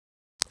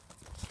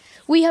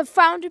We have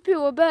found a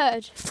poor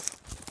bird.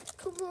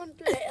 Come on,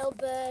 little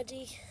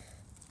birdie.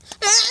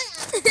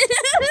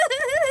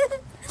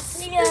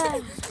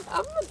 Yeah.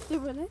 I'm not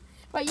doing it.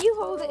 Right, you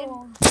hold it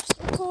and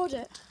record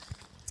it.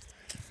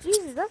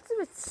 Jesus, that's a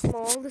bit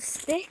small, the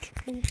stick.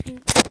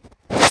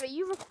 Right,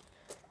 you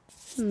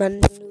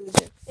Man,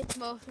 it's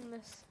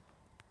motionless.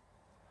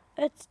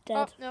 it's dead.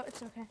 Oh, no,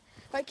 it's okay.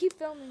 Right, keep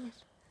filming it.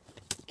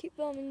 Keep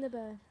filming the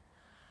bird.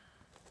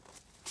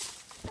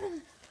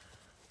 Run!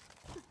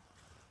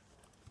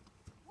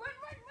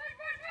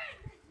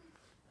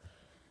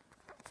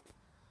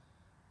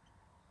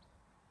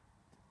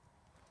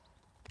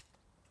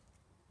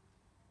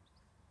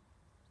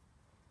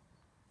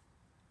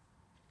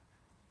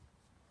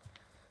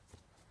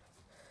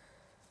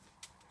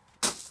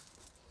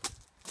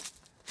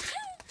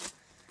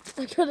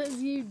 I got it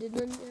as you did,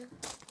 didn't you?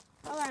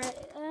 Alright,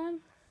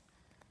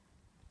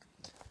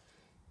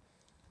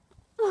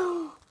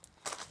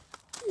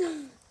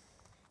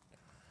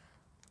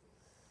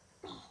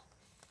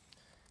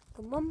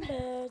 Come on,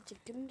 bird, you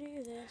can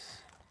do this.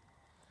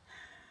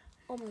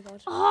 Oh my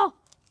god. Oh!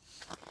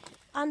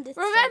 And it's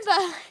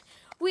Remember,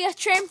 we are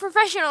trained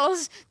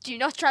professionals. Do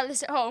not try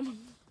this at home.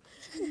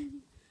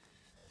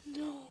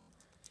 No.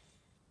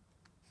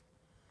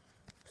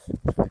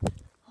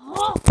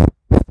 Oh!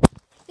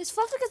 It's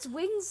felt like its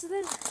wings, and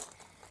then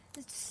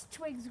its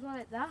twigs go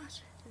like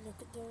that. Look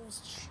at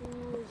those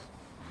shoes.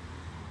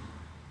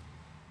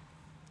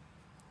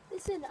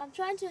 Listen, I'm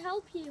trying to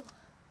help you.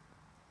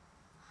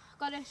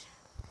 Got it.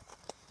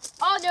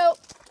 Oh no!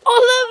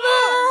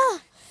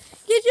 Oliver!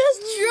 You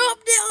just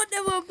dropped it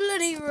onto a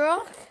bloody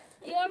rock.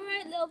 You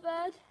alright, little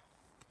bird?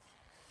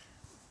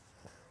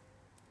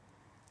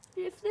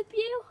 Did it flip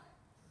you?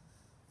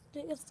 I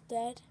think it's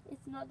dead.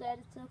 It's not dead,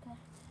 it's okay.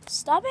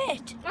 Stab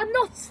it. I'm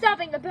not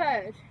stabbing a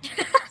bird.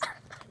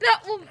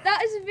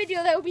 That is a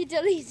video that will be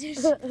deleted.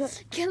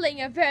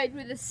 Killing a bird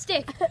with a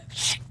stick.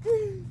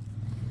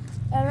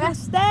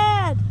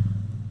 Arrested.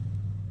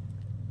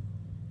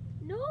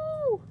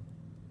 No!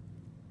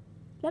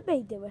 Let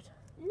me do it.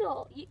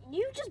 No, you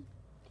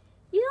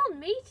don't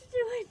need to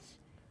do it.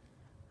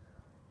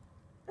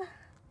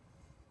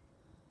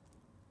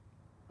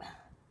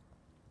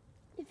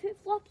 If it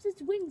flops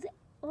its wings,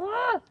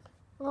 oh,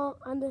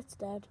 And it's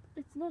dead.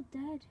 it's not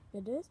dead.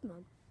 It is,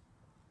 man.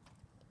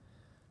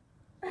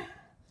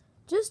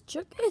 Just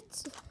chuck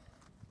it.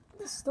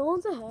 The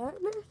stones are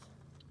hurting it.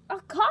 I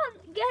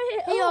can't get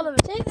it. Hey, up. Oliver,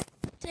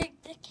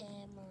 take the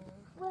camera.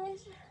 Where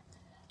is it?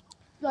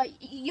 Right,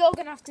 you're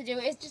gonna have to do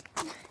it. It's just.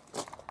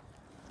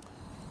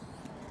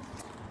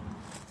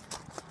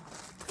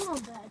 Come on,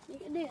 bird. You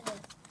can do this.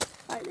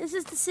 Right, this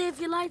is to save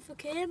your life,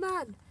 okay,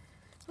 man?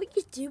 What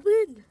you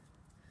doing?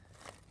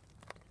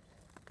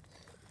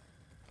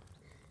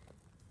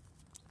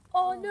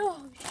 Oh no!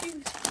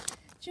 Shoot!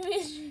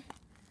 Shoot!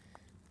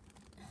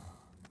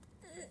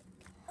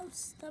 I'm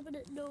stabbing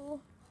it. No.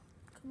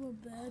 Come on,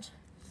 bird.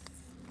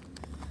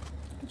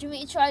 Do you want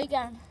me to try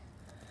again?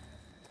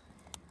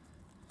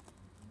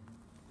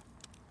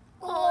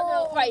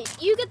 Oh no! Right,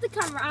 you get the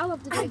camera. I'll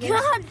have to do it I again.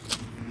 can't.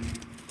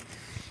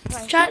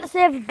 Right. Trying to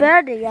save a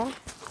birdie, yeah?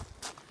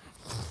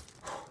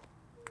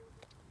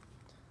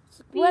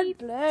 We're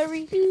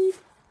blurry. Beep,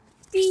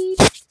 beep.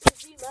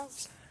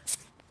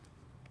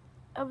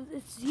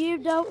 It's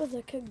zoomed out as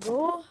I can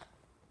go.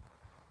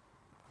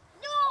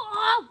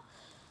 No!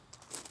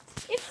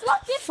 It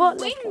flapped its Foot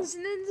wings licker.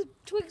 and then the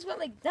twigs went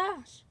like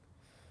that.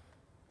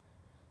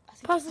 I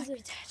think Pass it might it.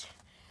 be dead.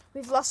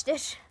 We've lost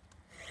it.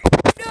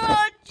 No,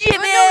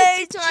 Jimmy!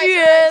 it's alright,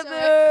 it's alright, Jimmy!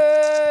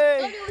 Oh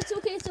no, it's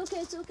okay, it's okay,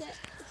 it's okay.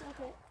 It's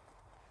okay.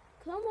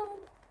 Come on.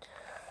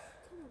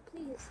 Come on,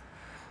 please.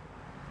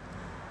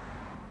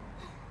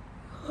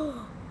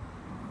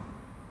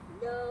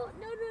 No.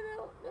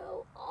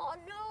 Oh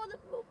no, the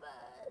poor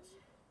bird.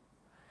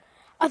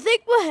 I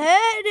think we're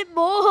hurting it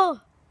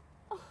more.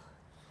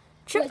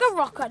 Chuck Wait. a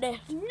rock on it.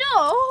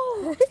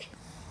 No!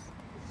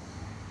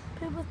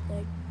 People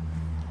think.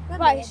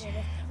 Right,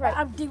 right.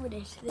 I'm doing it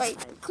this Right,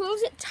 time.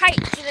 close it tight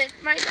so that it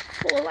might not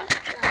fall out.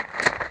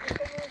 Come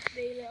with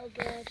me, little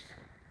bird.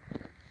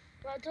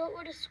 But I don't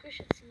want to squish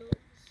its nose.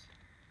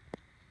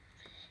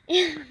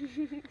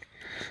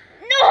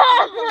 No!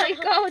 Oh my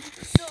god!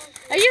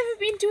 Have you ever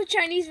been to a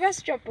Chinese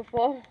restaurant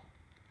before?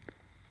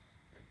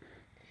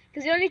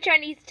 Because the only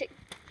Chinese...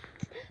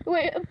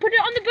 Wait, put it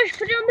on the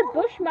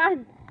bush,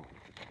 man.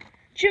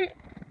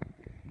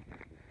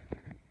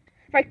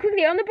 Right,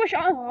 quickly, on the bush.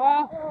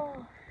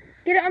 Oh.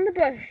 Get it on the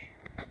bush.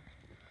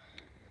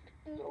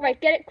 Right,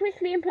 get it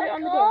quickly and put it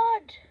on the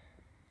bush.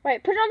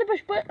 Right, put it on the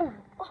bush, but... Oh.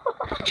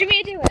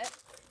 Jimmy, do it.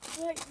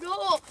 Right,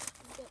 no!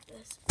 Get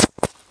this.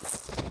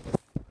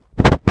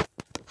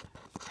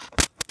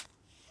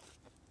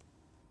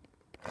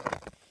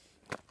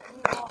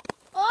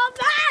 Oh,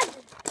 man!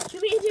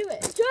 Jimmy, do it.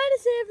 I'm trying to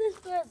save this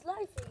bird's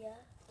life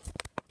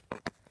here.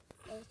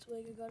 That's where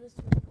you got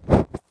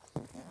it.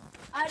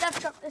 I'd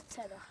have chopped its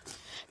head off.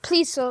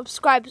 Please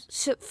subscribe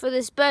for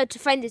this bird to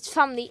find its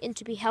family and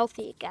to be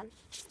healthy again.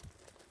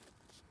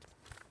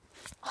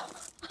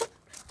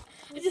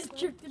 I just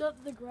just chucked it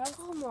onto the grass.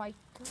 Oh my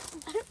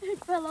god.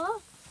 It fell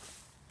off.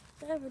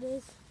 There it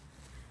is.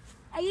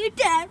 Are you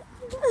dead?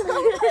 Oh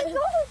my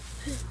god.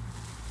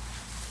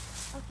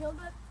 I killed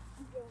it.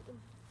 I'm joking.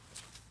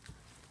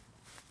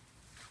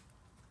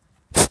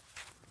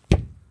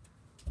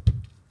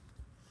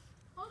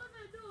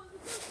 Oliver, no,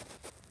 because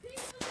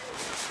people do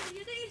something.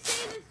 You need to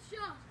see this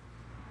shot.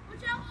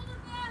 Watch out,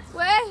 Oliver.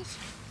 Wait.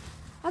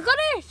 I got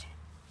it.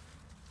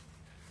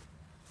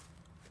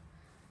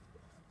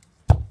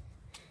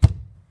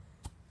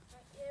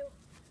 Right, you.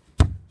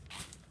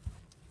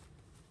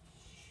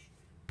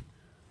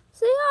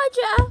 Say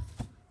hi, Jeff.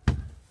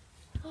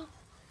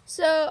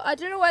 So, I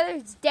don't know whether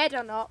it's dead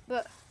or not,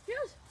 but...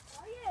 Yes.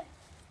 Oh, yeah.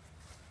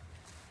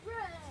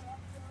 Right.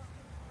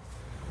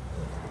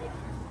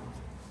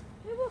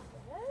 Hey, what,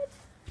 bird?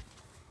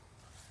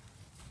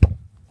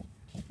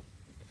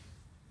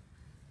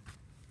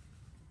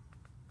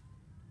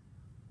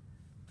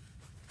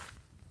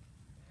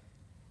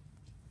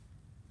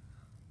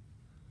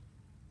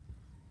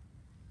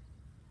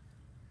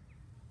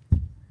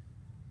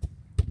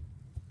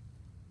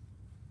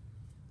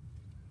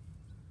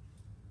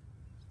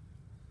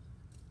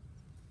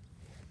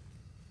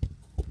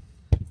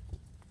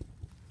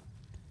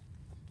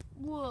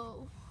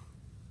 Whoa.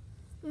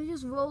 We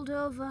just rolled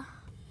over.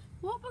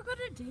 What am I going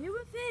to do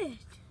with it?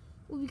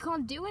 Well, we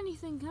can't do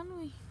anything, can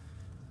we?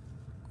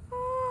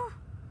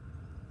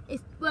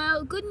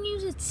 Well, good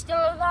news, it's still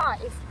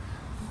alive.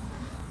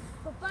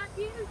 But bad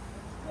news?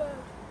 No.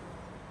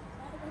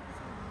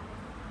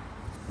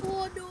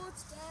 Oh no,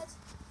 it's dead.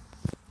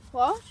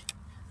 What?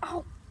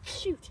 Oh,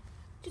 shoot.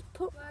 Just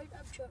put... Right,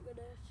 I'm chucking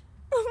it.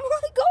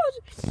 Oh my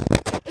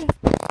god!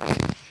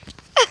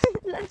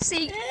 Let's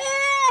see.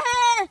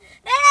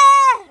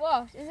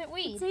 What? Is it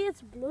weed? See,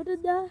 it's blood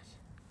in that.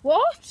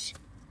 What?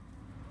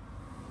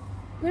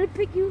 I'm going to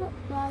pick you up,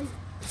 guys.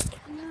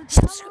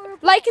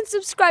 Like and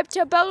subscribe to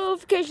our bell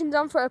notifications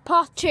on for a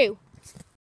part 2.